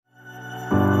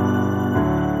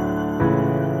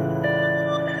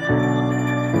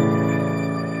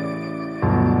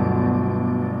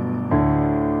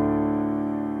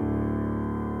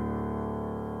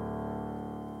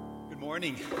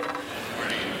Morning.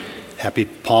 Happy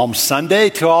Palm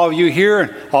Sunday to all of you here,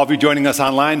 and all of you joining us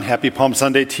online. Happy Palm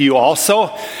Sunday to you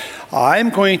also. I'm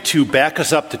going to back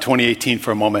us up to 2018 for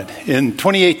a moment. In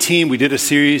 2018, we did a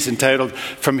series entitled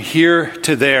From Here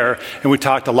to There, and we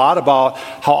talked a lot about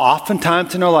how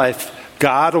oftentimes in our life,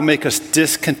 God will make us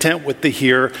discontent with the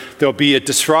here. There'll be a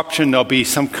disruption. There'll be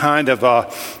some kind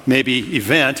of maybe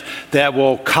event that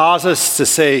will cause us to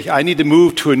say, I need to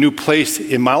move to a new place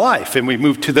in my life. And we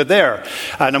move to the there.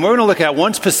 And we're going to look at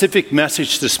one specific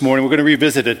message this morning. We're going to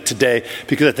revisit it today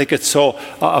because I think it's so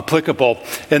applicable.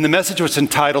 And the message was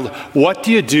entitled, What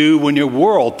Do You Do When Your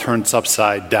World Turns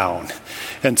Upside Down?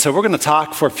 And so we're going to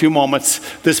talk for a few moments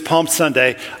this Palm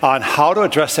Sunday on how to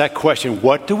address that question.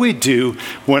 What do we do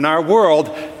when our world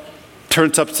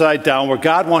turns upside down, where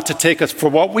God wants to take us for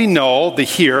what we know, the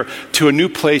here, to a new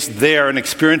place there and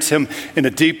experience Him in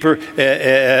a deeper,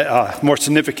 more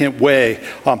significant way?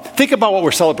 Think about what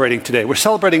we're celebrating today. We're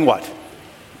celebrating what?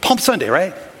 Palm Sunday,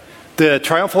 right? The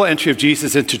triumphal entry of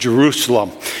Jesus into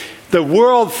Jerusalem. The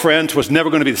world, friends, was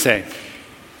never going to be the same.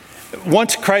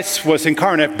 Once Christ was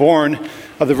incarnate, born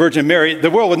of the Virgin Mary, the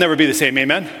world would never be the same,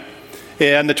 amen?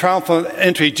 And the triumphal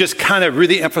entry just kind of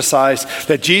really emphasized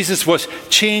that Jesus was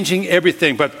changing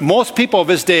everything. But most people of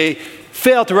his day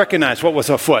failed to recognize what was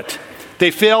afoot.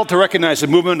 They failed to recognize the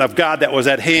movement of God that was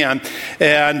at hand,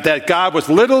 and that God was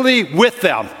literally with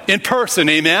them in person,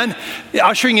 amen?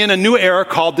 Ushering in a new era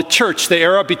called the church, the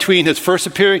era between his first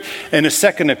appearing and his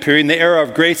second appearing, the era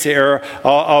of grace, the era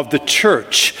of the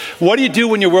church. What do you do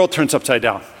when your world turns upside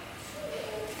down?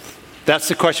 That's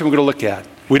the question we're going to look at.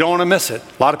 We don't want to miss it.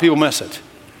 A lot of people miss it.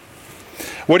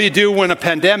 What do you do when a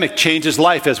pandemic changes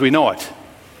life as we know it?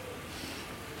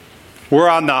 We're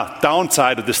on the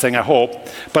downside of this thing, I hope.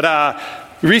 But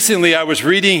recently I was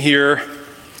reading here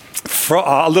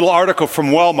a little article from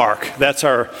Wellmark. That's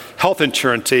our health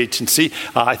insurance agency.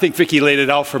 I think Vicki laid it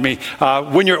out for me.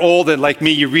 When you're old and like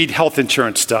me, you read health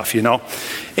insurance stuff, you know.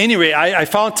 Anyway, I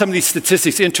found some of these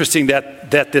statistics interesting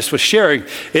that this was sharing.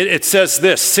 It says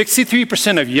this: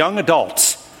 63% of young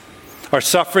adults are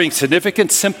suffering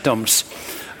significant symptoms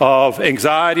of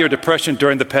anxiety or depression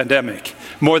during the pandemic,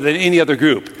 more than any other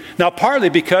group. Now, partly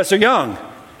because they're young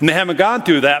and they haven't gone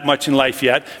through that much in life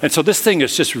yet, and so this thing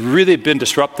has just really been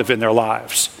disruptive in their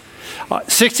lives.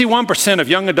 61% of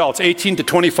young adults, 18 to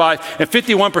 25, and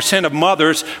 51% of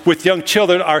mothers with young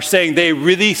children are saying they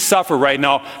really suffer right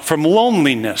now from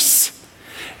loneliness.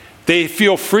 They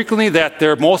feel frequently that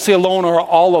they're mostly alone or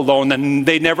all alone, and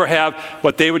they never have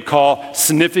what they would call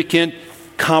significant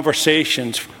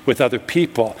conversations with other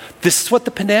people. This is what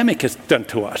the pandemic has done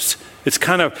to us. It's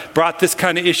kind of brought this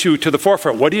kind of issue to the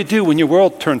forefront. What do you do when your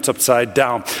world turns upside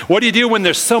down? What do you do when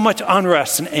there's so much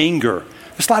unrest and anger?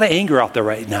 There's a lot of anger out there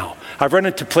right now. I've run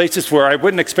into places where I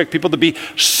wouldn't expect people to be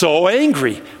so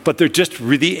angry, but they're just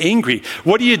really angry.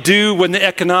 What do you do when the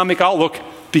economic outlook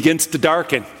begins to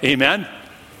darken? Amen?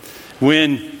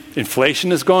 When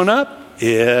inflation is going up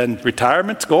and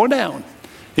retirement's going down.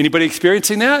 Anybody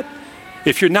experiencing that?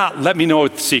 If you're not, let me know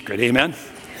the secret. Amen?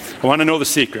 I want to know the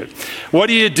secret. What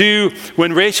do you do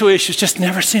when racial issues just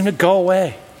never seem to go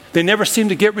away? They never seem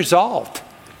to get resolved.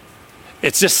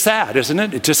 It's just sad, isn't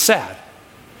it? It's just sad.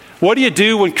 What do you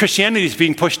do when Christianity is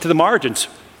being pushed to the margins,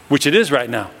 which it is right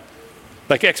now?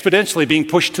 Like exponentially being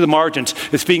pushed to the margins.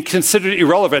 It's being considered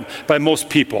irrelevant by most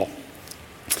people.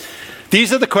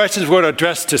 These are the questions we're going to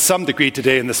address to some degree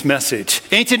today in this message.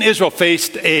 Ancient Israel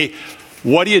faced a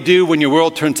what do you do when your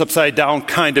world turns upside down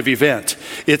kind of event.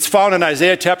 It's found in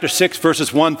Isaiah chapter 6,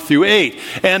 verses 1 through 8.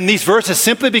 And these verses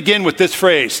simply begin with this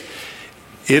phrase: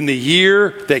 in the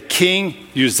year that King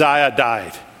Uzziah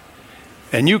died.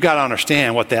 And you got to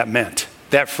understand what that meant.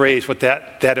 That phrase, what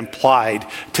that implied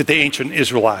to the ancient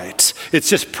Israelites. It's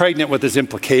just pregnant with its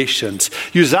implications.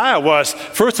 Uzziah was,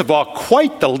 first of all,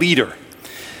 quite the leader.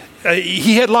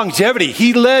 He had longevity.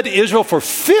 He led Israel for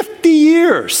 50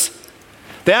 years.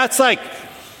 That's like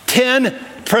 10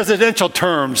 presidential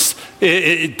terms,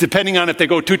 depending on if they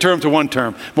go 2 terms or 1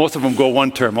 term. Most of them go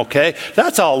 1 term, okay?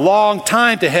 That's a long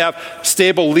time to have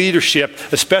stable leadership,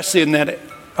 especially in that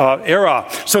era.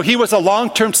 So he was a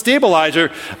long-term stabilizer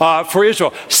for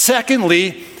Israel.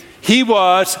 Secondly, he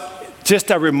was just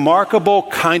a remarkable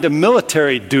kind of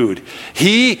military dude.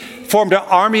 He formed an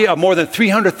army of more than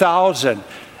 300,000.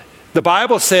 The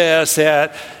Bible says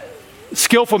that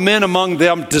skillful men among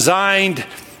them designed,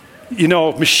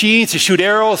 machines to shoot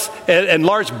arrows and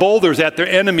large boulders at their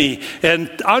enemy. And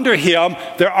under him,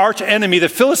 their arch enemy, the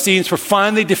Philistines, were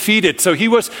finally defeated. So he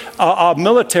was a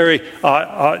military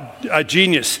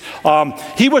genius.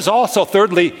 He was also,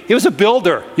 thirdly, he was a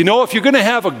builder. If you're going to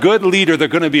have a good leader, they're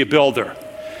going to be a builder.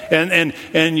 And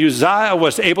Uzziah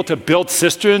was able to build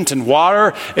cisterns and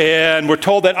water. And we're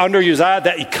told that under Uzziah,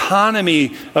 the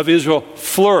economy of Israel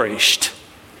flourished.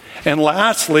 And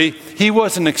lastly, he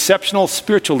was an exceptional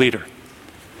spiritual leader.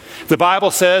 The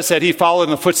Bible says that he followed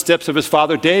in the footsteps of his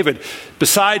father David.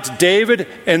 Besides David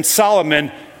and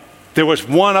Solomon, there was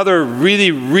one other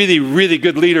really, really, really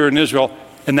good leader in Israel,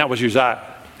 and that was Uzziah.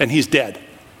 And he's dead.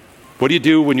 What do you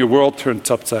do when your world turns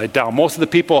upside down? Most of the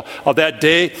people of that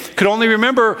day could only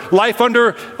remember life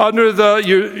under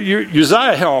the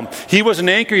Uzziah helm. He was an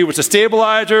anchor. He was a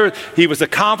stabilizer. He was the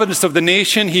confidence of the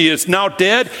nation. He is now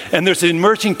dead, and there's an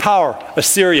emerging power,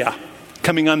 Assyria,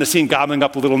 coming on the scene, gobbling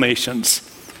up little nations.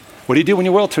 What do you do when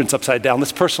your world turns upside down?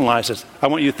 Let's personalize this. I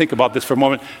want you to think about this for a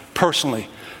moment personally.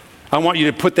 I want you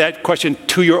to put that question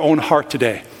to your own heart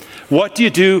today. What do you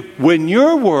do when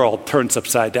your world turns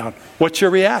upside down? What's your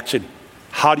reaction?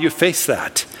 How do you face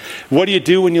that? What do you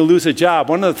do when you lose a job?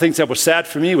 One of the things that was sad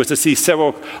for me was to see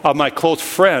several of my close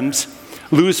friends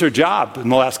lose their job in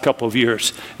the last couple of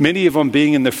years. Many of them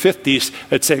being in their 50s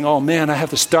and saying, oh man, I have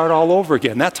to start all over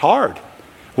again. That's hard.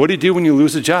 What do you do when you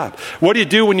lose a job? What do you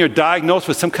do when you're diagnosed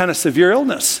with some kind of severe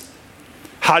illness?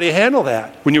 How do you handle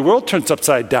that when your world turns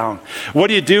upside down? What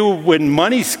do you do when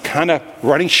money's kind of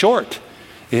running short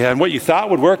and what you thought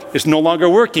would work is no longer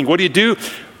working? What do you do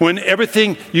when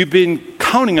everything you've been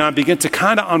counting on begins to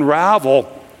kind of unravel?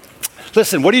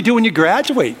 Listen, what do you do when you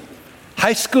graduate?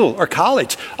 High school or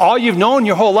college. All you've known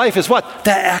your whole life is what?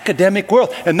 The academic world.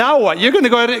 And now what? You're going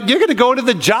to go into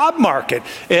the job market.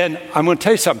 And I'm going to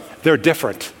tell you something. They're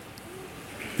different.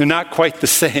 They're not quite the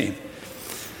same.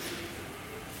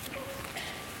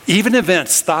 Even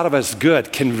events thought of as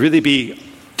good can really be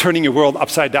turning your world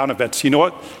upside down events. You know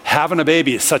what? Having a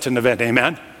baby is such an event.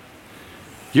 Amen?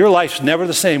 Your life's never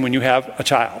the same when you have a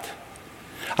child.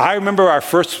 I remember our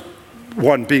first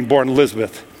one being born,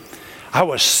 Elizabeth. I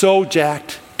was so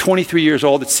jacked, 23 years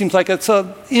old. It seems like it's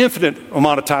an infinite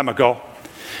amount of time ago.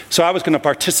 So I was going to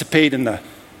participate in the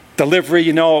delivery.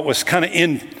 You know, it was kind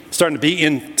of starting to be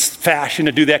in fashion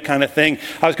to do that kind of thing.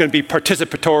 I was going to be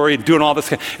participatory and doing all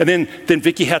this. And then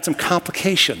Vicky had some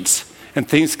complications. And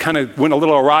things kind of went a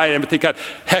little awry. And everything got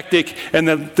hectic. And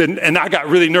then I got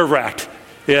really nerve-wracked.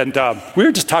 And we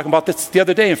were just talking about this the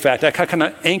other day, in fact. I got kind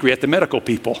of angry at the medical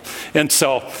people. And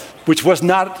so, which was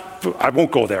not, I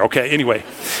won't go there, okay? Anyway,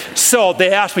 so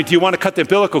they asked me, do you want to cut the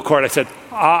umbilical cord? I said,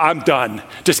 I'm done.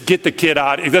 Just get the kid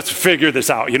out. Let's figure this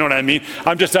out. You know what I mean?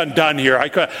 I'm just undone here.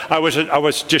 I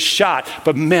was just shot.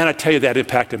 But man, I tell you, that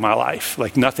impacted my life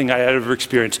like nothing I had ever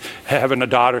experienced, having a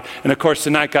daughter. And of course,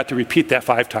 then I got to repeat that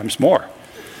 5 times more,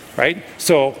 right?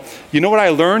 So, you know what I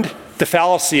learned? The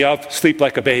fallacy of sleep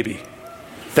like a baby.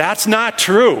 That's not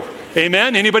true.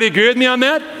 Amen? Anybody agree with me on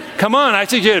that? Come on, I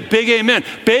think you had a big amen.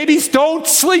 Babies don't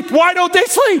sleep. Why don't they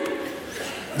sleep?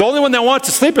 The only one that wants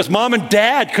to sleep is mom and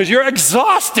dad because you're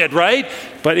exhausted, right?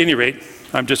 But at any rate,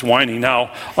 I'm just whining now.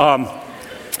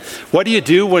 What do you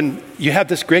do when you have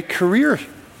this great career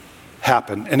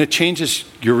happen and it changes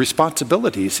your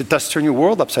responsibilities? It does turn your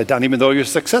world upside down even though you're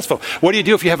successful. What do you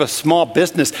do if you have a small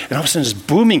business and all of a sudden it's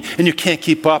booming and you can't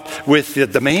keep up with the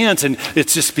demands and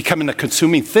it's just becoming a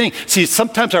consuming thing? See,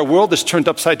 sometimes our world is turned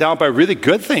upside down by really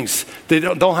good things. They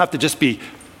don't have to just be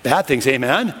bad things,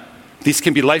 amen? These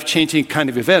can be life-changing kind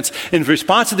of events. In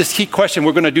response to this key question,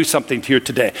 we're going to do something here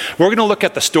today. We're going to look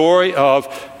at the story of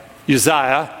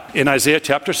Uzziah in Isaiah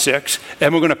chapter 6,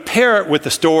 and we're going to pair it with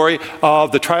the story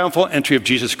of the triumphal entry of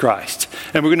Jesus Christ.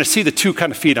 And we're going to see the two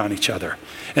kind of feed on each other.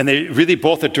 And they really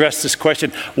both address this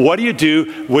question, what do you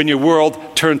do when your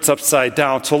world turns upside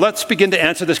down? So let's begin to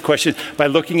answer this question by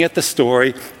looking at the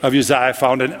story of Uzziah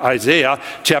found in Isaiah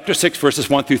chapter 6, verses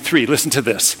 1 through 3. Listen to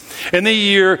this. In the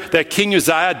year that King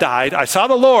Uzziah died, I saw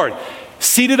the Lord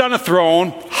seated on a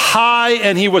throne, high,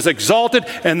 and he was exalted,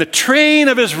 and the train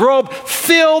of his robe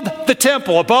filled the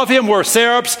temple. Above him were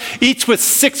seraphs, each with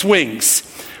 6 wings.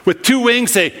 With 2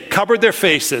 wings they covered their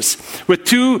faces. With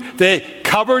 2 they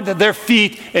covered their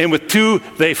feet, and with 2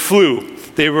 they flew.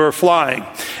 They were flying.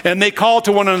 And they called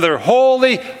to one another,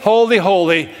 Holy, holy,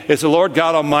 holy is the Lord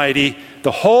God Almighty.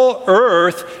 The whole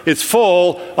earth is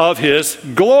full of his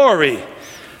glory.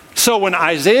 So when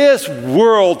Isaiah's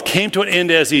world came to an end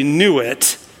as he knew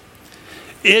it,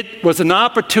 it was an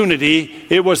opportunity,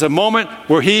 it was a moment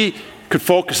where he could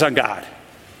focus on God,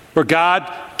 where God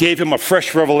gave him a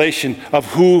fresh revelation of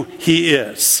who he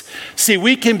is. See,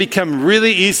 we can become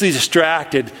really easily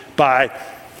distracted by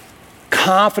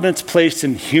confidence placed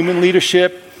in human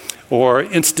leadership or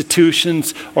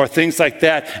institutions or things like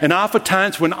that. And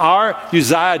oftentimes when our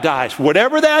Uzziah dies,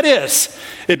 whatever that is,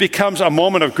 it becomes a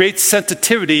moment of great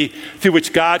sensitivity through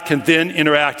which God can then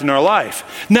interact in our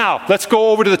life. Now, let's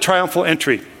go over to the triumphal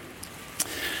entry.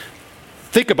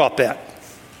 Think about that.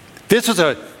 This was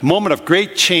a moment of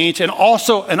great change and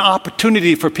also an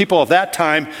opportunity for people of that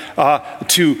time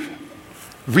to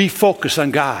refocus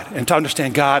on God and to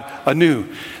understand God anew.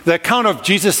 The account of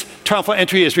Jesus' triumphal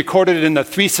entry is recorded in the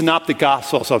 3 synoptic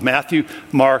gospels of Matthew,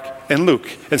 Mark, and Luke.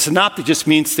 And synoptic just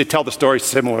means they tell the story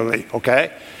similarly,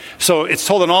 okay? So it's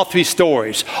told in all 3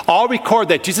 stories. All record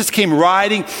that Jesus came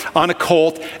riding on a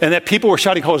colt and that people were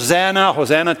shouting, Hosanna,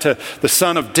 Hosanna to the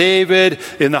Son of David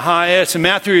in the highest. In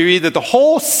Matthew, we read that the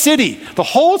whole city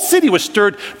was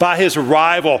stirred by his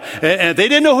arrival. And they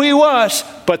didn't know who he was,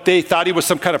 but they thought he was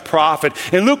some kind of prophet.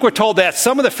 In Luke, we're told that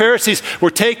some of the Pharisees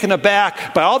were taken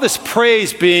aback by all this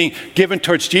praise being given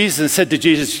towards Jesus and said to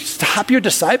Jesus, stop your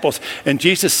disciples. And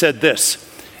Jesus said this,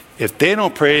 if they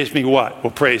don't praise me, what will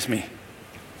praise me?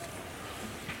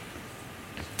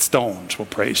 Stones will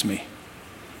praise me.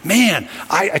 Man,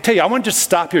 I tell you, I want to just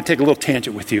stop here and take a little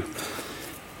tangent with you.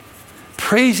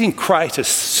 Praising Christ is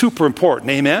super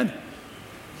important, amen?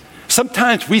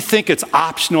 Sometimes we think it's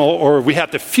optional or we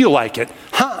have to feel like it.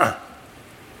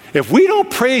 If we don't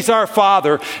praise our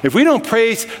Father, if we don't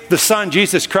praise the Son,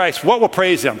 Jesus Christ, what will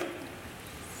praise him?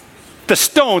 The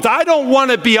stones. I don't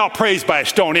want to be outpraised by a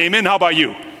stone, amen? How about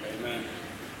you?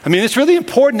 I mean, it's really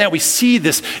important that we see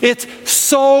this. It's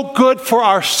so good for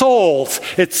our souls.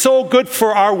 It's so good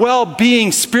for our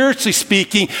well-being, spiritually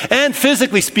speaking and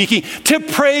physically speaking, to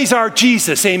praise our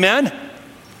Jesus. Amen?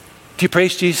 Do you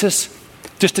praise Jesus?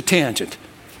 Just a tangent.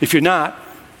 If you're not,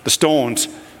 the stone's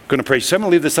going to praise you. So I'm going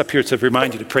to leave this up here to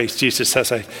remind you to praise Jesus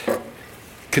as I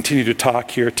continue to talk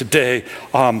here today.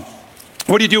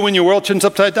 What do you do when your world turns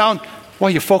upside down? Well,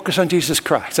 you focus on Jesus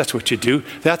Christ. That's what you do.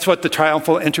 That's what the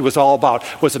triumphal entry was all about,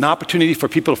 was an opportunity for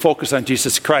people to focus on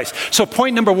Jesus Christ. So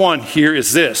point number 1 here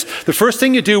is this. The first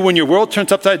thing you do when your world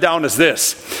turns upside down is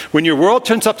this. When your world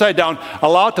turns upside down,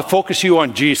 allow it to focus you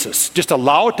on Jesus. Just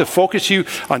allow it to focus you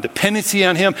on dependency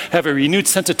on him, have a renewed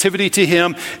sensitivity to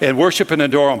him, and worship and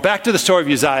adore him. Back to the story of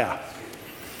Uzziah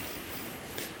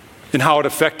and how it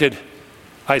affected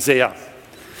Isaiah.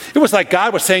 It was like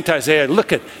God was saying to Isaiah,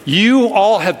 look, you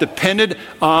all have depended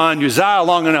on Uzziah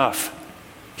long enough.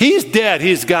 He's dead.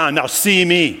 He's gone. Now see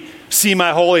me. See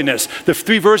my holiness. The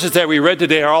 3 verses that we read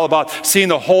today are all about seeing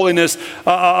the holiness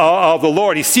of the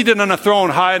Lord. He's seated on a throne,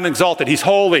 high and exalted. He's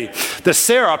holy. The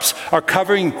seraphs are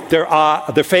covering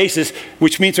their faces,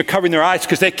 which means they're covering their eyes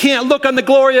because they can't look on the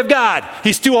glory of God.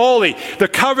 He's too holy. They're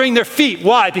covering their feet.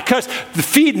 Why? Because the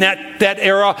feet in that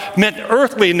era meant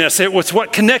earthliness. It was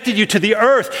what connected you to the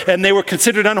earth, and they were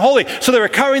considered unholy. So they were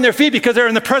covering their feet because they're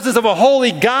in the presence of a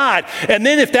holy God. And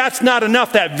then if that's not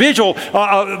enough, that visual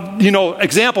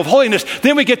example of holiness,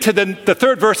 then we get to the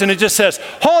 3rd verse, and it just says,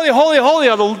 holy, holy,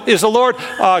 holy is the Lord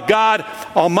God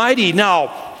Almighty.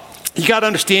 Now, you got to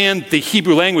understand the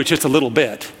Hebrew language just a little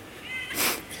bit.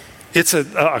 It's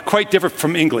quite different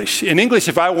from English. In English,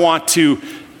 if I want to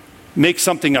make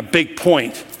something a big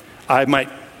point, I might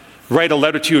write a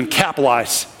letter to you and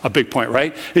capitalize a big point,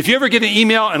 right? If you ever get an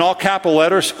email in all capital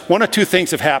letters, 1 or 2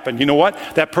 things have happened. You know what?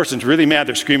 That person's really mad.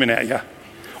 They're screaming at you.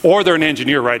 Or they're an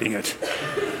engineer writing it.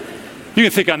 You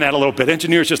can think on that a little bit.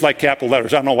 Engineers just like capital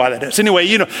letters. I don't know why that is.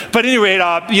 Anyway, but anyway,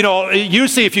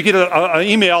 usually if you get an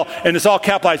email and it's all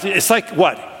capitalized, it's like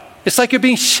what? It's like you're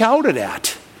being shouted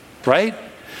at, right?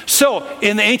 So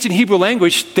in the ancient Hebrew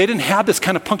language, they didn't have this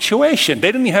kind of punctuation.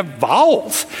 They didn't even have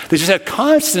vowels. They just had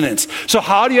consonants. So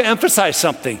how do you emphasize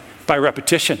something? By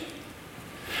repetition.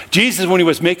 Jesus, when he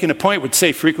was making a point, would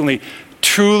say frequently,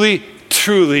 truly,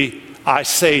 truly, I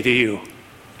say to you.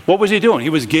 What was he doing? He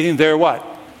was getting their what?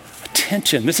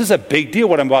 Attention. This is a big deal,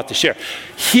 what I'm about to share.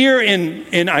 Here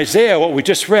in Isaiah, what we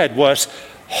just read was,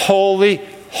 holy,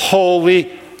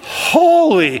 holy,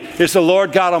 holy is the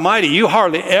Lord God Almighty. You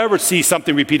hardly ever see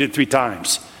something repeated 3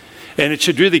 times. And it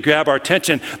should really grab our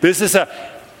attention. This is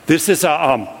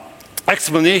a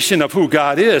explanation of who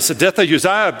God is. The death of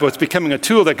Uzziah was becoming a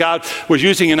tool that God was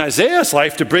using in Isaiah's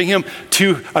life to bring him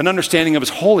to an understanding of his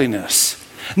holiness.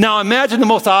 Now imagine the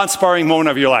most awe-inspiring moment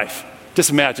of your life. Just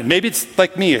imagine. Maybe it's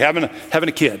like me, having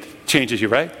a kid changes you,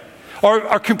 right?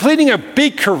 Or completing a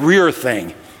big career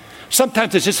thing.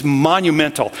 Sometimes it's just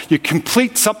monumental. You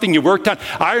complete something you worked on.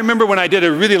 I remember when I did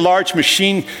a really large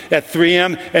machine at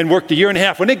 3M and worked 1.5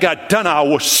 years. When it got done, I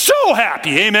was so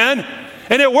happy, amen?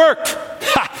 And it worked.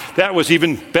 That was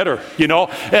even better,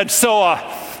 And so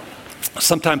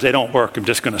sometimes they don't work. I'm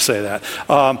just going to say that.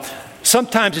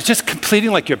 sometimes it's just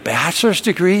completing like your bachelor's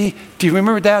degree. Do you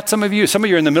remember that? Some of you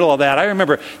are in the middle of that. I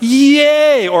remember,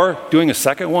 yay, or doing a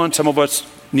second one. Some of us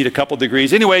need a couple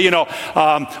degrees. Anyway, or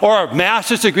a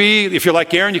master's degree. If you're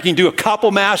like Aaron, you can do a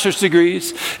couple master's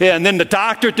degrees, and then the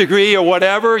doctorate degree or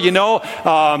whatever,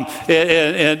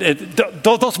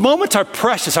 those moments are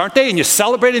precious, aren't they? And you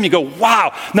celebrate them, you go,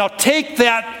 wow. Now take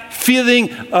that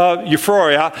feeling of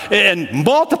euphoria and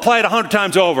multiply it 100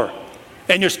 times over.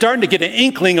 And you're starting to get an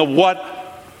inkling of what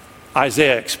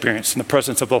Isaiah experienced in the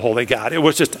presence of the Holy God. It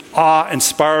was just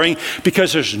awe-inspiring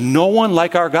because there's no one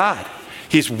like our God.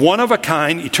 He's one of a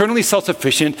kind, eternally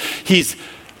self-sufficient. He's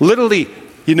literally,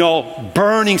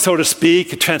 burning, so to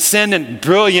speak, transcendent,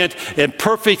 brilliant, and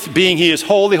perfect being. He is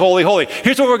holy, holy, holy.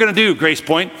 Here's what we're going to do, Grace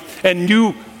Point. And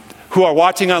you who are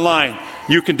watching online,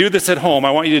 you can do this at home.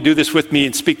 I want you to do this with me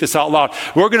and speak this out loud.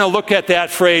 We're going to look at that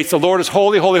phrase, the Lord is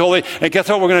holy, holy, holy. And guess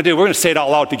what we're going to do? We're going to say it out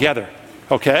loud together.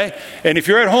 Okay? And if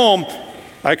you're at home,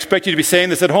 I expect you to be saying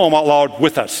this at home out loud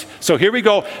with us. So here we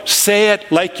go. Say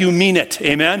it like you mean it.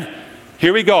 Amen?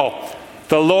 Here we go.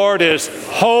 The Lord is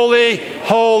holy,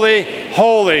 holy,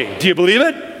 holy. Do you believe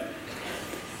it?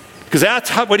 Because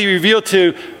that's what he revealed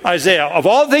to Isaiah. Of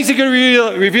all the things he could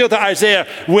reveal to Isaiah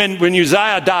when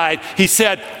Uzziah died, he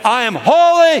said, I am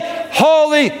holy,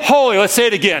 holy, holy. Let's say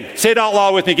it again. Say it out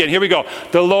loud with me again. Here we go.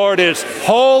 The Lord is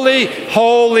holy,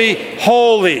 holy,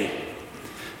 holy.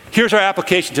 Here's our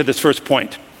application to this first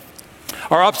point.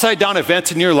 Are upside down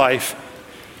events in your life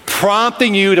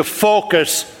prompting you to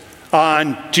focus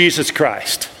on Jesus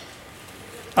Christ?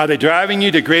 Are they driving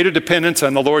you to greater dependence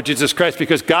on the Lord Jesus Christ?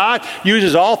 Because God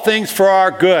uses all things for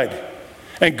our good.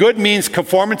 And good means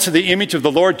conformance to the image of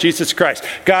the Lord Jesus Christ.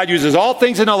 God uses all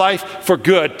things in our life for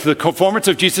good, to the conformance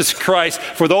of Jesus Christ,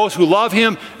 for those who love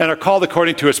him and are called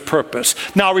according to his purpose.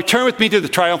 Now return with me to the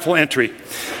triumphal entry.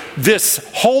 This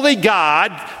holy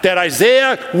God that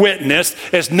Isaiah witnessed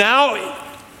is now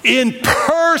in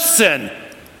person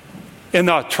in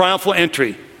the triumphal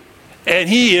entry. And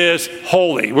he is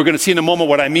holy. We're going to see in a moment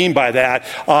what I mean by that.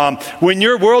 When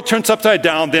your world turns upside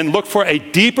down, then look for a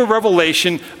deeper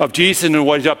revelation of Jesus and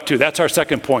what he's up to. That's our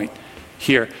second point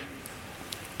here.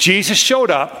 Jesus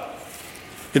showed up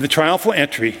in the triumphal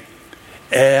entry,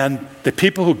 and the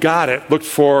people who got it looked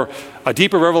for a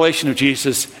deeper revelation of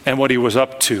Jesus and what he was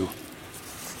up to.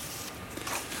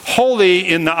 Holy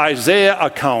in the Isaiah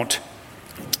account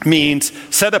means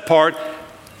set apart,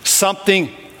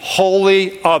 something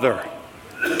wholly other.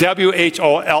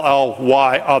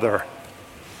 W-H-O-L-L-Y, other.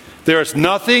 There is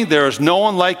no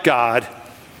one like God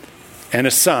and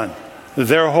his Son.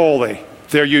 They're holy.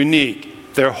 They're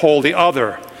unique. They're wholly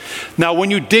other. Now,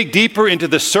 when you dig deeper into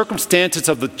the circumstances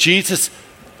of the Jesus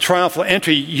triumphal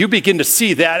entry, you begin to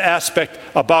see that aspect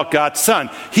about God's Son.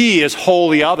 He is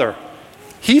wholly other.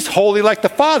 He's holy like the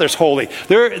Father's holy.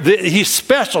 He's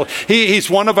special. He's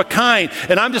one of a kind.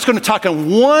 And I'm just going to talk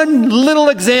on one little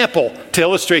example to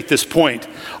illustrate this point.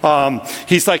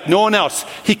 He's like no one else.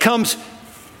 He comes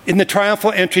in the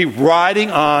triumphal entry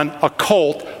riding on a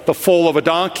colt, the foal of a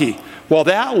donkey. Well,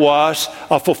 that was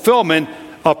a fulfillment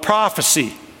of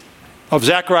prophecy of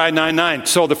Zechariah 9:9.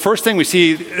 So the first thing we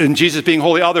see in Jesus being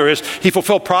wholly other is he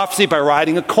fulfilled prophecy by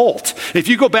riding a colt. If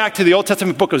you go back to the Old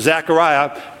Testament book of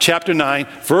Zechariah, chapter 9,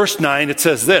 verse 9, it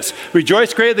says this: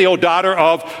 Rejoice greatly, O daughter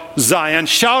of Zion.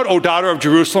 Shout, O daughter of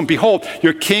Jerusalem. Behold,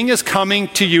 your king is coming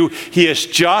to you. He is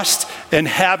just and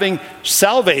having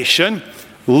salvation,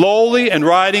 lowly and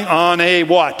riding on a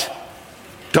what?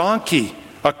 Donkey,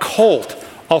 a colt,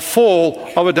 a foal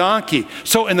of a donkey.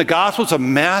 So in the Gospels of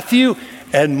Matthew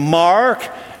and Mark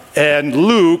and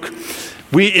Luke,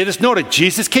 it is noted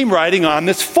Jesus came riding on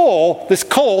this foal, this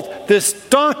colt, this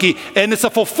donkey, and it's a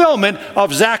fulfillment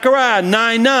of Zechariah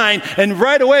 9:9. And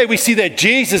right away we see that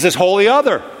Jesus is wholly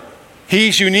other.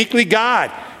 He's uniquely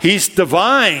God. He's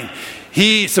divine.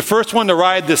 He's the first one to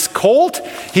ride this colt.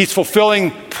 He's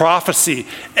fulfilling prophecy.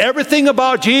 Everything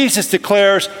about Jesus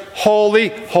declares holy,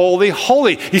 holy,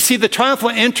 holy. You see, the triumphal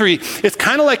entry is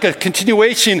kind of like a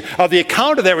continuation of the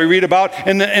account that we read about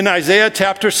in Isaiah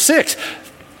chapter 6.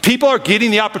 People are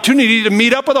getting the opportunity to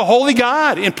meet up with a holy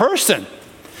God in person.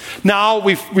 Now,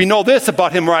 we know this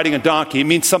about him riding a donkey. It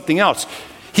means something else.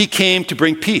 He came to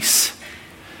bring peace.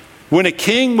 When a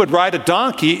king would ride a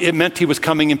donkey, it meant he was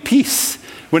coming in peace.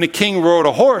 When a king rode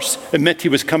a horse, it meant he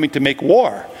was coming to make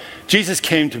war. Jesus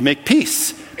came to make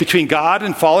peace between God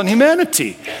and fallen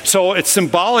humanity. So it's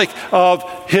symbolic of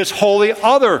his holy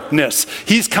otherness.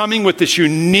 He's coming with this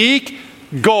unique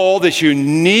goal, this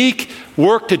unique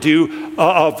work to do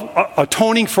of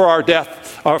atoning for our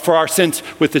death, for our sins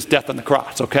with his death on the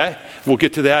cross, okay? We'll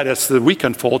get to that as the week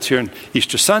unfolds here on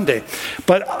Easter Sunday.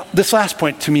 But this last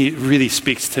point to me really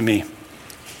speaks to me.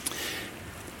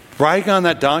 Riding on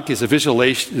that donkey is a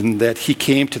visualization that he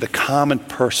came to the common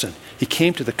person. He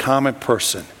came to the common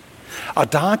person. A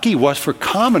donkey was for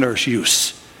commoners'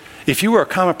 use. If you were a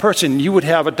common person, you would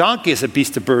have a donkey as a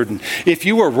beast of burden. If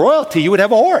you were royalty, you would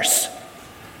have a horse.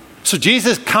 So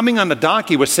Jesus coming on the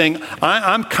donkey was saying,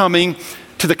 I'm coming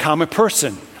to the common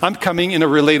person. I'm coming in a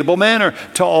relatable manner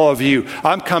to all of you.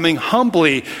 I'm coming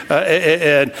humbly,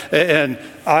 and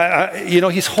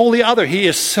he's wholly other. He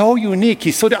is so unique.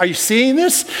 Are you seeing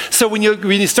this? So when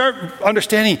you start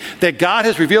understanding that God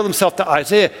has revealed himself to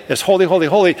Isaiah as holy, holy,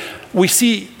 holy, we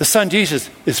see the Son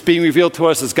Jesus is being revealed to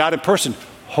us as God in person.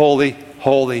 Holy,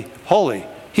 holy, holy.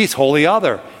 He's wholly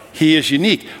other. He is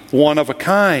unique, one of a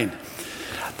kind.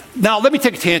 Now, let me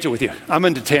take a tangent with you. I'm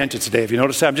into tangents today. If you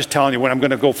notice that, I'm just telling you when I'm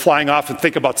going to go flying off and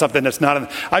think about something that's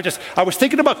not. I was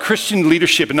thinking about Christian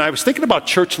leadership, and I was thinking about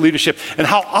church leadership, and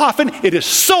how often it is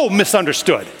so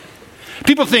misunderstood.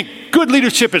 People think good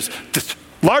leadership is this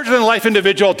larger-than-life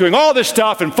individual doing all this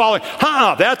stuff and following.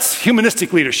 That's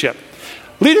humanistic leadership.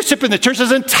 Leadership in the church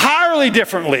is entirely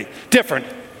different.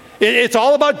 It's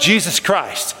all about Jesus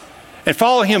Christ. And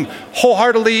follow him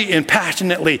wholeheartedly and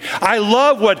passionately. I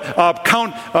love what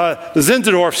Count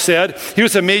Zinzendorf said. He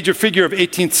was a major figure of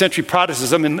 18th century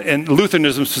Protestantism and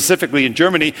Lutheranism, specifically in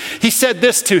Germany. He said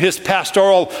this to his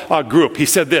pastoral group. He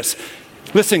said this,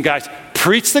 listen guys,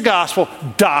 preach the gospel,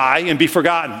 die, and be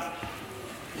forgotten.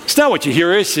 It's not what you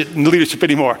hear in leadership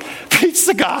anymore. Preach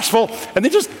the gospel, and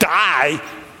then just die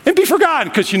and be forgotten.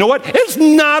 Because you know what? It's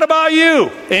not about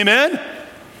you. Amen?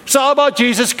 It's all about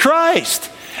Jesus Christ.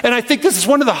 And I think this is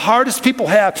one of the hardest people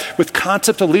have with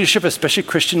concept of leadership, especially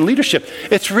Christian leadership.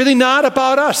 It's really not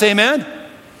about us, amen?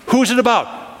 Who's it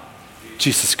about?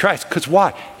 Jesus Christ. Because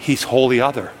why? He's wholly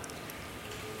other.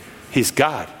 He's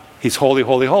God. He's holy,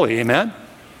 holy, holy, amen?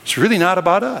 It's really not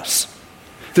about us.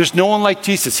 There's no one like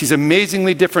Jesus. He's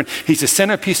amazingly different. He's the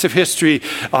centerpiece of history.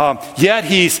 Yet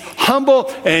he's humble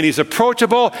and he's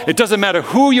approachable. It doesn't matter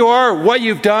who you are, what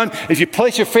you've done. If you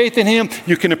place your faith in him,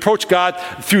 you can approach God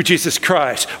through Jesus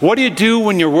Christ. What do you do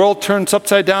when your world turns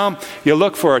upside down? You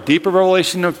look for a deeper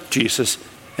revelation of Jesus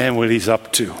and what he's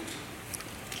up to.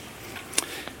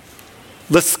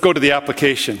 Let's go to the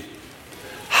application.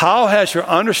 How has your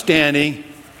understanding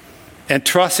and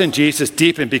trust in Jesus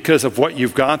deepened because of what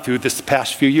you've gone through this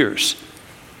past few years?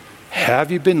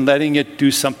 Have you been letting it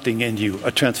do something in you,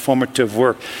 a transformative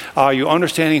work? Are you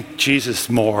understanding Jesus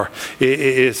more?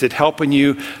 Is it helping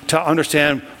you to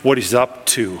understand what he's up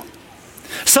to?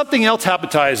 Something else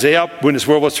happened to Isaiah when his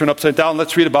world was turned upside down.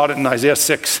 Let's read about it in Isaiah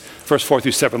 6, verse 4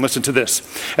 through 7. Listen to this.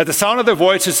 At the sound of their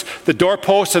voices, the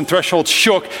doorposts and thresholds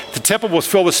shook. The temple was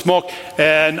filled with smoke.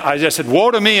 And Isaiah said,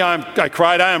 woe to me, I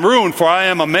cried, I am ruined, for I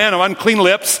am a man of unclean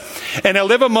lips. And I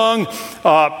live among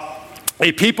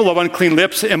a people of unclean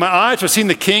lips. And my eyes have seen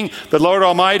the King, the Lord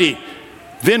Almighty.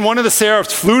 Then one of the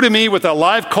seraphs flew to me with a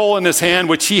live coal in his hand,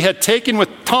 which he had taken with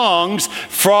tongs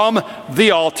from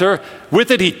the altar. With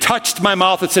it he touched my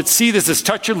mouth and said, see, this has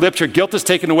touched your lips, your guilt is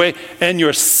taken away, and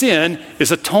your sin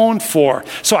is atoned for.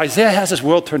 So Isaiah has his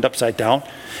world turned upside down.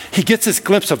 He gets this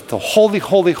glimpse of the holy,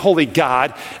 holy, holy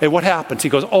God. And what happens? He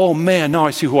goes, oh man, now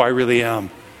I see who I really am.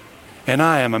 And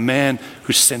I am a man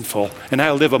who's sinful, and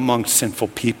I live among sinful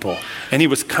people. And he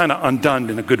was kind of undone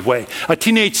in a good way. A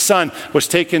teenage son was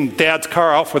taking dad's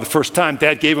car out for the first time.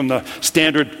 Dad gave him the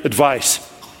standard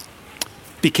advice.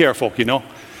 Be careful,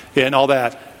 and all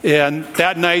that. And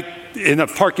that night in a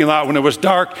parking lot when it was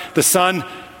dark, the son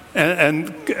and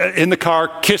in the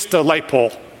car kissed a light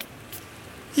pole.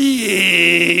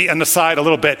 On the side a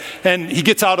little bit. And he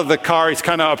gets out of the car, he's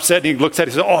kind of upset, and he looks at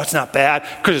it, he says, oh, it's not bad,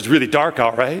 because it's really dark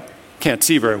out, right? Can't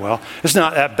see very well. It's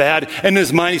not that bad. And in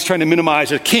his mind, he's trying to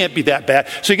minimize it. It can't be that bad.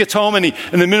 So he gets home, and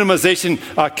the minimization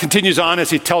continues on as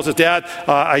he tells his dad,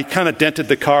 I kind of dented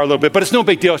the car a little bit, but it's no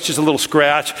big deal. It's just a little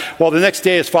scratch. Well, the next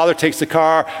day, his father takes the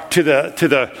car to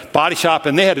the body shop,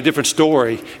 and they had a different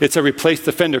story. It's a replace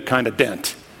the fender kind of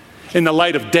dent. In the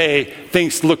light of day,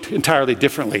 things looked entirely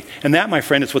differently. And that, my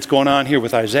friend, is what's going on here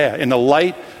with Isaiah. In the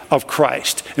light of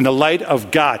Christ, in the light of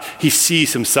God, he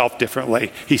sees himself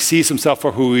differently. He sees himself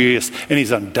for who he is, and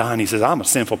he's undone. He says, I'm a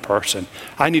sinful person.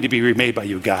 I need to be remade by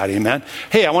you, God. Amen?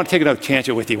 Hey, I want to take another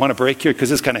tangent with you. Want to break here? Because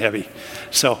it's kind of heavy.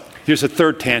 So here's a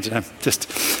third tangent.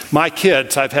 My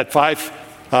kids, I've had 5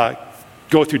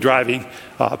 go through driving.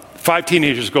 5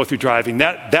 teenagers go through driving.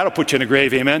 That'll put you in a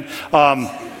grave. Amen?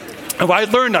 I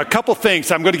learned a couple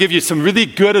things. I'm going to give you some really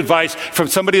good advice from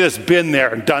somebody that's been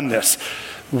there and done this.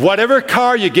 Whatever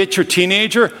car you get your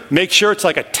teenager, make sure it's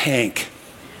like a tank.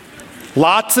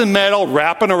 Lots of metal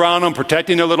wrapping around them,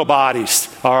 protecting their little bodies,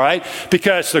 all right?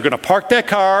 Because they're going to park that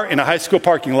car in a high school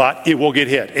parking lot, it will get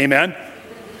hit. Amen?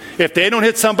 If they don't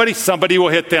hit somebody, somebody will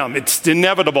hit them. It's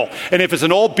inevitable. And if it's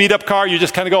an old beat-up car, you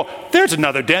just kind of go, there's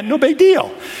another dent, no big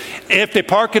deal. If they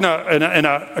park in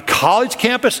a college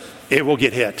campus, it will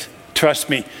get hit. Trust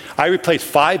me. I replaced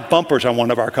 5 bumpers on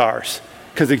one of our cars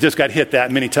because they just got hit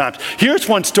that many times. Here's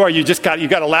one story you got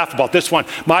to laugh about this one.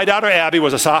 My daughter Abby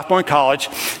was a sophomore in college.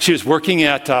 She was working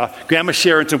at Grandma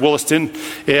Sharon's in Williston,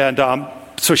 and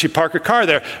so she parked her car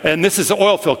there, and this is the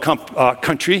oil field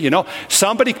country, you know.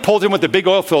 Somebody pulls in with a big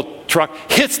oil field truck,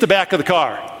 hits the back of the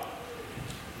car.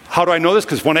 How do I know this?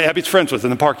 Because one of Abby's friends was in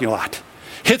the parking lot.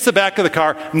 Hits the back of the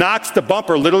car, knocks the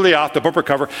bumper literally off, the bumper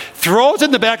cover, throws it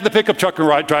in the back of the pickup truck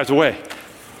and drives away.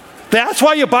 That's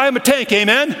why you buy them a tank,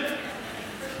 amen?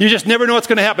 You just never know what's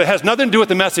going to happen. It has nothing to do with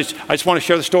the message. I just want to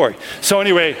share the story. So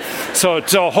anyway, so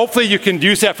hopefully you can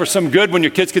use that for some good when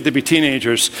your kids get to be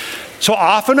teenagers. So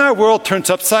often our world turns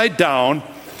upside down,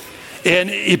 and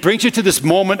it brings you to this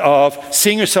moment of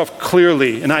seeing yourself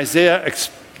clearly. And Isaiah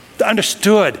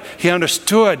understood. He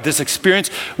understood this experience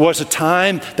was a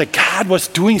time that God was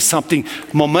doing something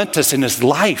momentous in his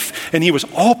life, and he was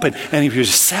open and he was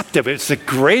receptive. It's a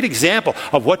great example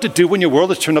of what to do when your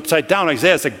world is turned upside down.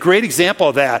 Isaiah is a great example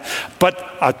of that. But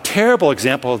a terrible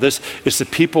example of this is the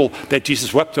people that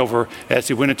Jesus wept over as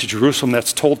he went into Jerusalem.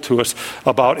 That's told to us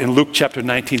about in Luke chapter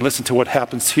 19. Listen to what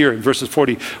happens here in verses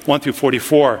 41 through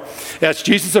 44. As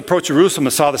Jesus approached Jerusalem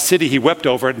and saw the city, he wept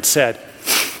over it and said,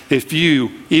 if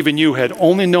you, even you, had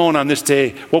only known on this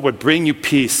day what would bring you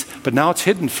peace, but now it's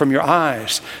hidden from your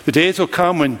eyes. The days will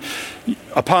come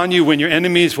upon you when your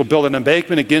enemies will build an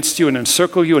embankment against you and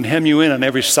encircle you and hem you in on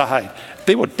every side.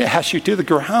 They will dash you to the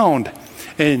ground,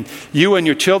 and you and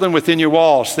your children within your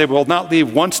walls. They will not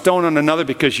leave one stone on another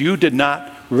because you did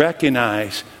not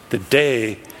recognize the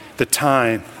day, the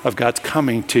time of God's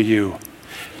coming to you.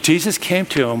 Jesus came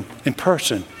to him in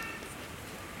person.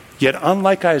 Yet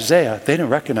unlike Isaiah, they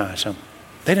didn't recognize him.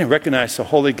 They didn't recognize the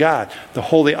holy God. The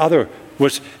holy other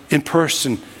was in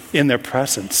person in their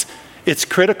presence. It's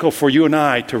critical for you and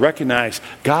I to recognize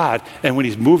God and when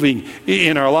he's moving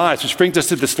in our lives. Which brings us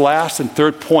to this last and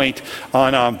third point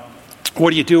on what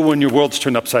do you do when your world's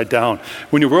turned upside down?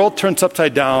 When your world turns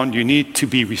upside down, you need to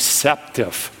be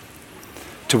receptive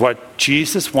to what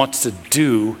Jesus wants to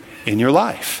do in your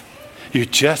life. You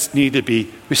just need to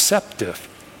be receptive.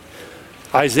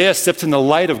 Isaiah steps in the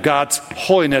light of God's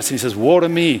holiness and he says, woe to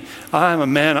me, I'm a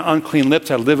man of unclean lips,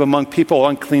 I live among people of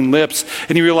unclean lips.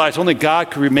 And he realized only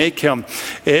God could remake him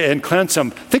and cleanse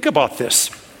him. Think about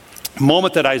this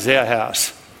moment that Isaiah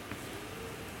has.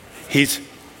 He's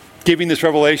giving this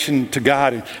revelation to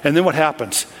God, and then what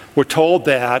happens? We're told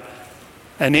that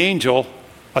an angel,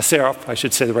 a seraph, I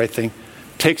should say the right thing,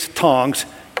 takes tongs,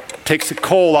 takes the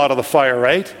coal out of the fire,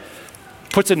 right?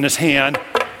 Puts it in his hand,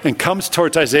 and comes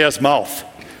towards Isaiah's mouth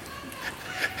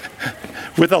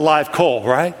with a live coal,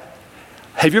 right?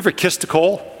 Have you ever kissed a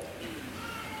coal?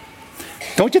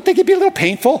 Don't you think it'd be a little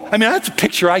painful? I mean, that's a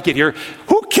picture I get here.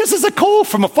 Who kisses a coal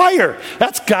from a fire?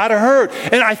 That's gotta hurt.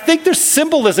 And I think there's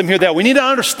symbolism here that we need to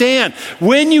understand.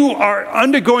 When you are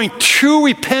undergoing true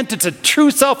repentance and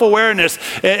true self-awareness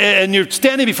and you're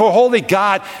standing before holy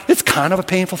God, it's kind of a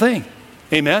painful thing.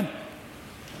 Amen?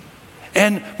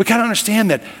 And we gotta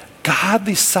understand that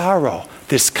godly sorrow,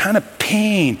 this kind of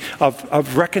pain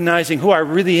of recognizing who I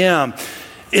really am,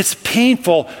 it's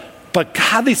painful, but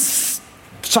godly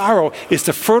sorrow is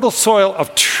the fertile soil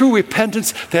of true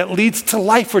repentance that leads to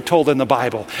life, we're told in the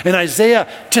Bible. And Isaiah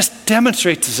just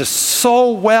demonstrates this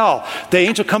so well. The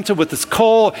angel comes in with this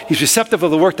coal, he's receptive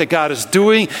of the work that God is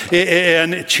doing,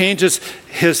 and it changes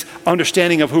his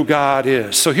understanding of who God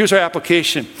is. So here's our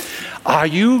application. Are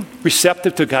you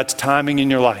receptive to God's timing in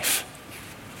your life?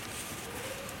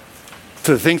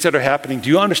 To the things that are happening? Do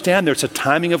you understand there's a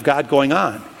timing of God going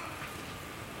on?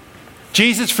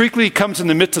 Jesus frequently comes in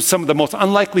the midst of some of the most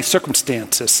unlikely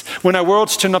circumstances. When our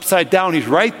world's turned upside down, he's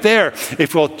right there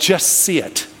if we'll just see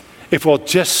it, if we'll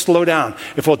just slow down,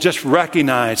 if we'll just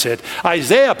recognize it.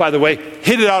 Isaiah, by the way,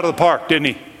 hit it out of the park,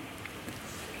 didn't he?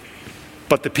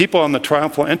 But the people on the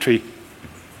triumphal entry,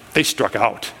 they struck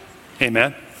out.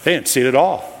 Amen? They didn't see it at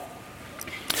all.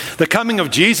 The coming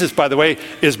of Jesus, by the way,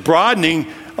 is a broadening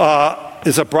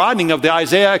of the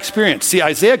Isaiah experience. See,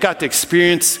 Isaiah got to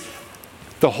experience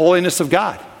the holiness of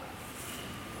God.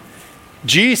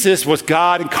 Jesus was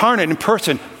God incarnate in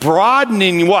person,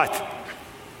 broadening what?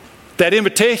 That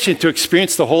invitation to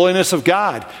experience the holiness of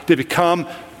God, to become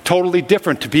totally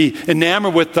different, to be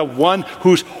enamored with the one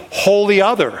who's holy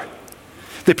other.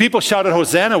 The people shouted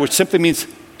Hosanna, which simply means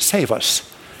save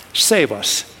us, save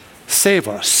us, save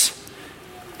us.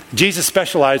 Jesus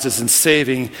specializes in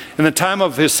saving, and the time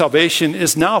of his salvation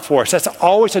is now for us. That's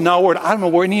always a now word. I don't know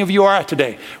where any of you are at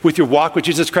today with your walk with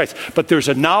Jesus Christ, but there's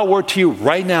a now word to you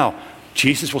right now.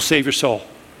 Jesus will save your soul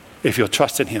if you'll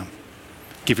trust in him.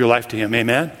 Give your life to him.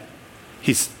 Amen?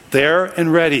 He's there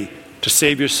and ready to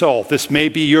save your soul. This may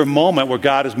be your moment where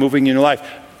God is moving in your life.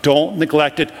 Don't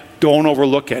neglect it. Don't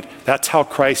overlook it. That's how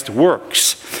Christ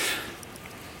works.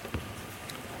 I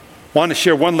want to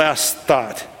share one last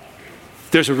thought.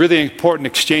 There's a really important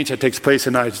exchange that takes place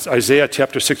in Isaiah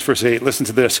chapter 6, verse 8. Listen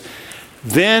to this.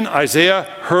 Then Isaiah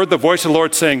heard the voice of the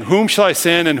Lord saying, "Whom shall I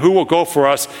send and who will go for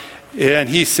us?" And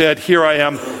he said, "Here I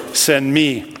am, send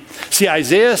me." See,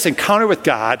 Isaiah's encounter with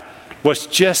God was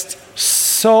just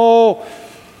so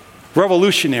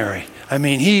revolutionary. I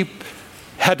mean, he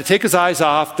had to take his eyes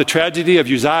off the tragedy of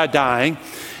Uzziah dying.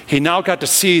 He now got to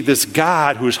see this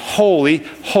God who's holy,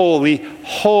 holy,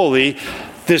 holy.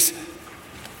 This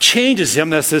changes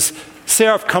him as this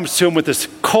seraph comes to him with this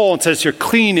coal and says, "You're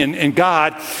clean in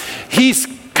God." He's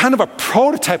kind of a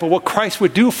prototype of what Christ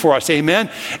would do for us,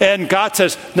 amen? And God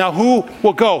says, "Now who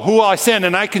will go? Who will I send?"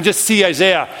 And I can just see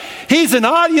Isaiah. He's an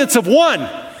audience of one,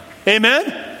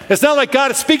 amen? It's not like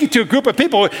God is speaking to a group of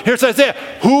people. Here's Isaiah.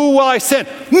 Who will I send?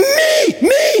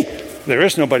 Me. There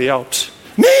is nobody else.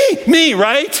 Me,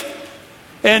 right?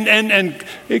 And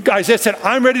Isaiah said,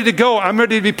 "I'm ready to go. I'm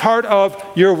ready to be part of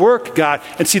your work, God."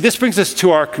 And see, this brings us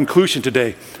to our conclusion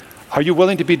today. Are you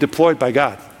willing to be deployed by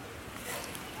God?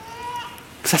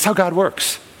 Because that's how God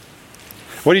works.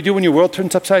 What do you do when your world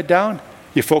turns upside down?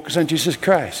 You focus on Jesus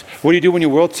Christ. What do you do when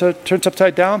your world turns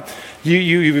upside down?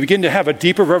 You begin to have a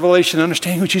deeper revelation and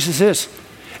understanding who Jesus is.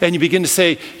 And you begin to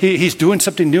say, he's doing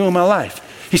something new in my life.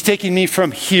 He's taking me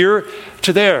from here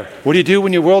to there. What do you do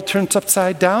when your world turns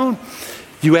upside down?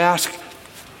 You ask,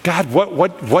 "God,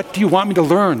 what do you want me to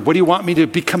learn? What do you want me to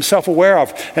become self-aware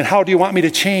of? And how do you want me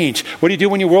to change?" What do you do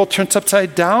when your world turns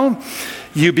upside down?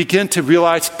 You begin to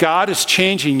realize God is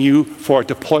changing you for a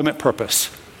deployment purpose,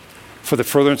 for the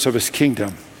furtherance of his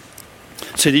kingdom,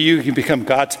 so that you can become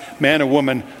God's man or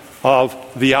woman of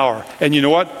the hour. And you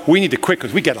know what? We need to quit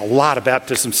because we get a lot of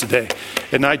baptisms today.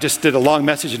 And I just did a long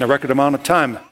message in a record amount of time.